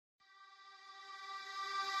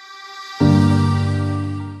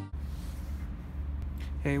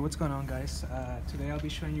Hey, what's going on, guys? Today I'll be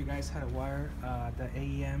showing you guys how to wire the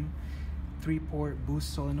AEM 3-port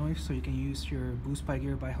boost solenoid so you can use your boost by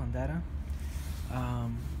gear by Hondata.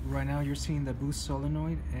 Right now you're seeing the boost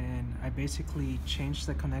solenoid, and I basically changed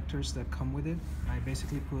the connectors that come with it. I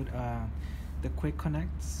basically put the quick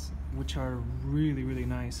connects, which are really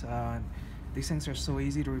nice. These things are so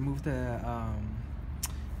easy to remove. The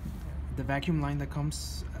vacuum line that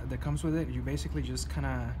comes with it. You basically just kind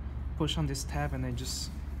of push on this tab and they just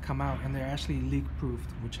come out, and they're actually leak proofed,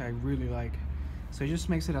 which I really like. So it just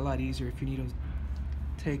makes it a lot easier if you need to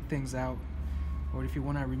take things out, or if you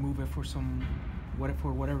want to remove it for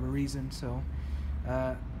whatever reason. So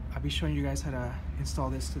I'll be showing you guys how to install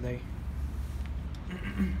this today.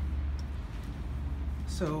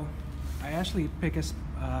 So I actually pick a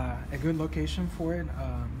good location for it,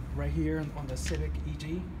 right here on the Civic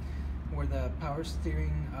EG, where the power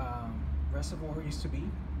steering reservoir used to be.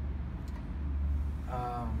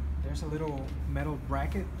 There's a little metal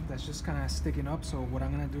bracket that's just kind of sticking up, so what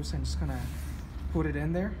I'm gonna do is I'm just gonna put it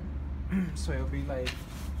in there. So it'll be like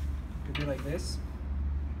this.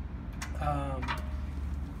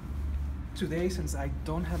 Today, since I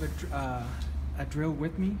don't have a drill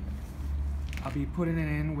with me, I'll be putting it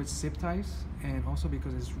in with zip ties, and also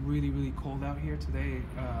because it's really cold out here today.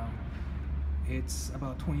 It's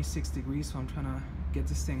about 26 degrees, so I'm trying to get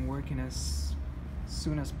this thing working as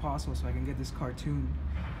soon as possible so I can get this car tuned.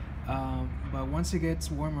 But once it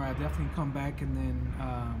gets warmer, I'll definitely come back and then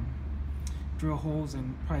drill holes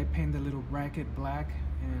and probably paint the little bracket black,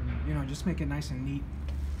 and just make it nice and neat.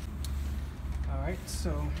 Alright,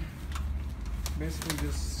 so basically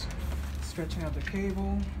just stretching out the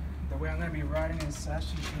cable. The way I'm going to be riding is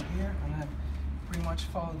actually through here. I'm going to pretty much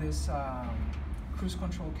follow this cruise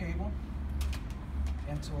control cable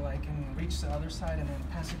until I can reach the other side and then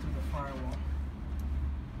pass it through the firewall.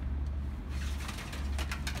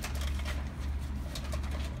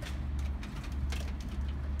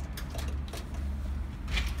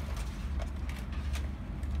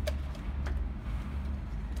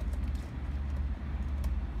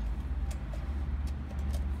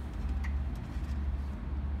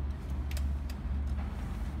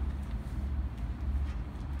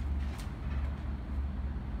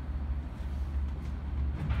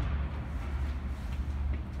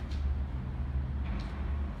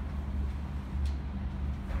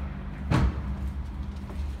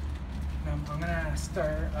 I'm gonna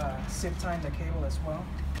start zip tying the cable as well,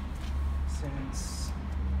 since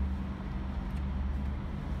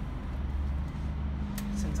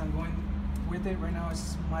I'm going with it right now. I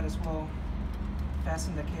might as well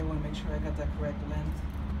fasten the cable and make sure I got the correct length.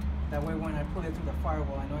 That way when I pull it through the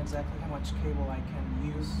firewall, I know exactly how much cable I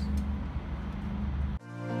can use.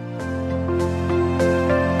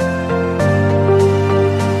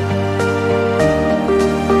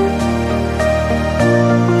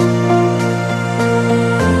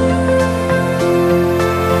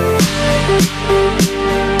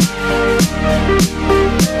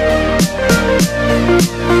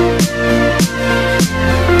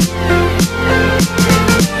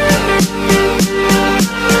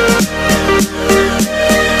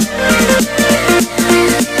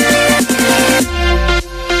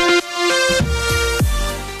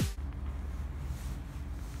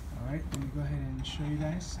 Alright, let me go ahead and show you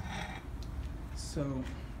guys.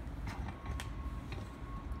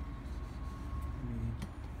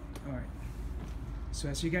 So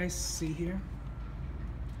as you guys see here,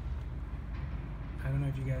 I don't know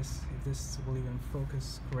if this will even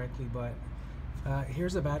focus correctly, but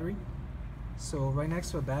here's a battery. So right next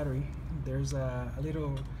to a battery, there's a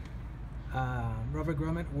little rubber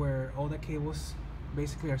grommet where all the cables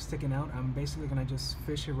basically are sticking out. I'm basically gonna just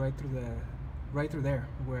fish it right through there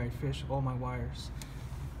where I fish all my wires,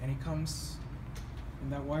 and it comes,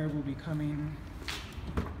 and that wire will be coming.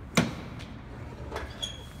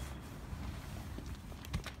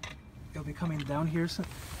 It'll be coming down here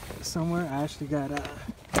somewhere. I actually got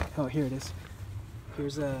oh, here it is.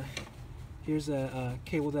 Here's a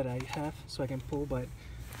cable that I have so I can pull, but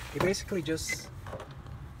it basically just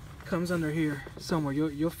comes under here somewhere.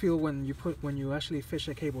 You'll feel when you actually fish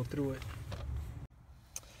a cable through it.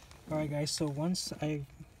 Alright guys, so once I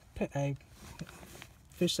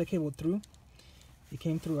fished the cable through, it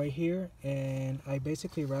came through right here, and I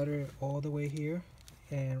basically routed it all the way here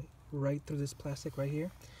and right through this plastic right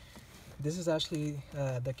here. This is actually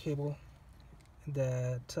the cable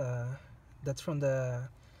that's from the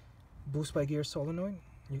boost by gear solenoid.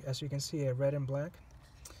 As you can see, red and black.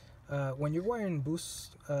 When you're wiring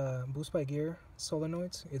boost by gear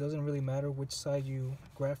solenoids, it doesn't really matter which side you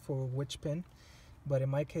grab for which pin. But in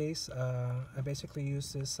my case, I basically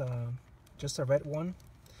use this just a red one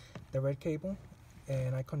the red cable,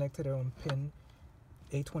 and I connected it on pin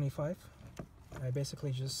A25. I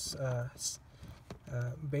basically just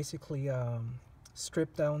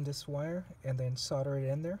strip down this wire and then solder it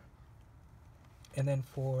in there. And then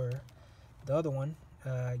for the other one,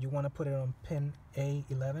 you want to put it on pin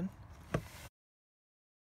A11.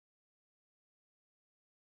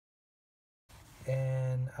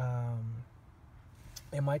 And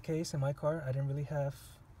in my case, in my car, I didn't really have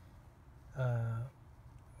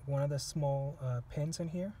one of the small pins in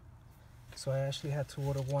here, so I actually had to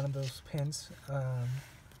order one of those pins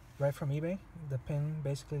right from eBay. The pin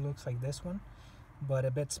basically looks like this one, but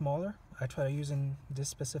a bit smaller. I tried using this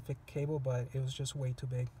specific cable, but it was just way too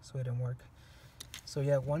big, so it didn't work. So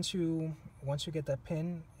yeah, once you get that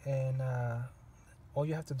pin, and all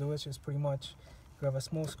you have to do is just pretty much grab a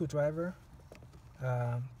small screwdriver,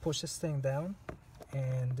 push this thing down,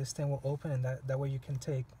 and this thing will open, and that way you can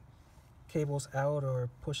take cables out or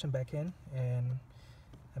push them back in. And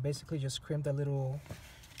I basically just crimp that little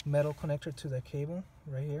metal connector to the cable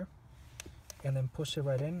right here, and then push it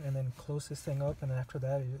right in, and then close this thing up. And after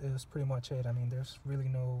that, it was pretty much it. I mean, there's really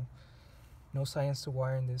no science to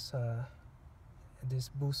wiring this this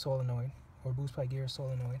boost solenoid, or boost by gear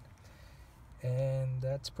solenoid. And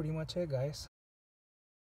that's pretty much it, guys.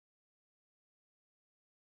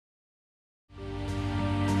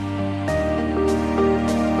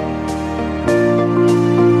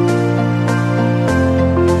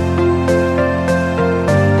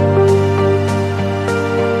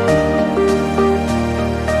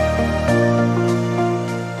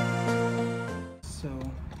 So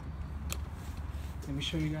let me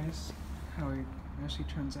show you guys how it actually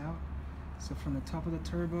turns out. So from the top of the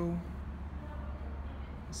turbo,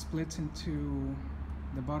 it splits into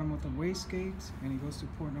the bottom of the wastegate, and it goes to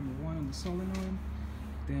port number 1 on the solenoid.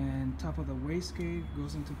 Then top of the wastegate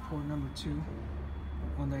goes into port number 2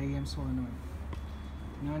 on the AM solenoid.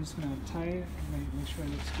 Now I'm just gonna tie it, make sure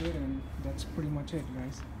it looks good, and that's pretty much it,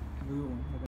 guys. Have a good one. Bye-bye.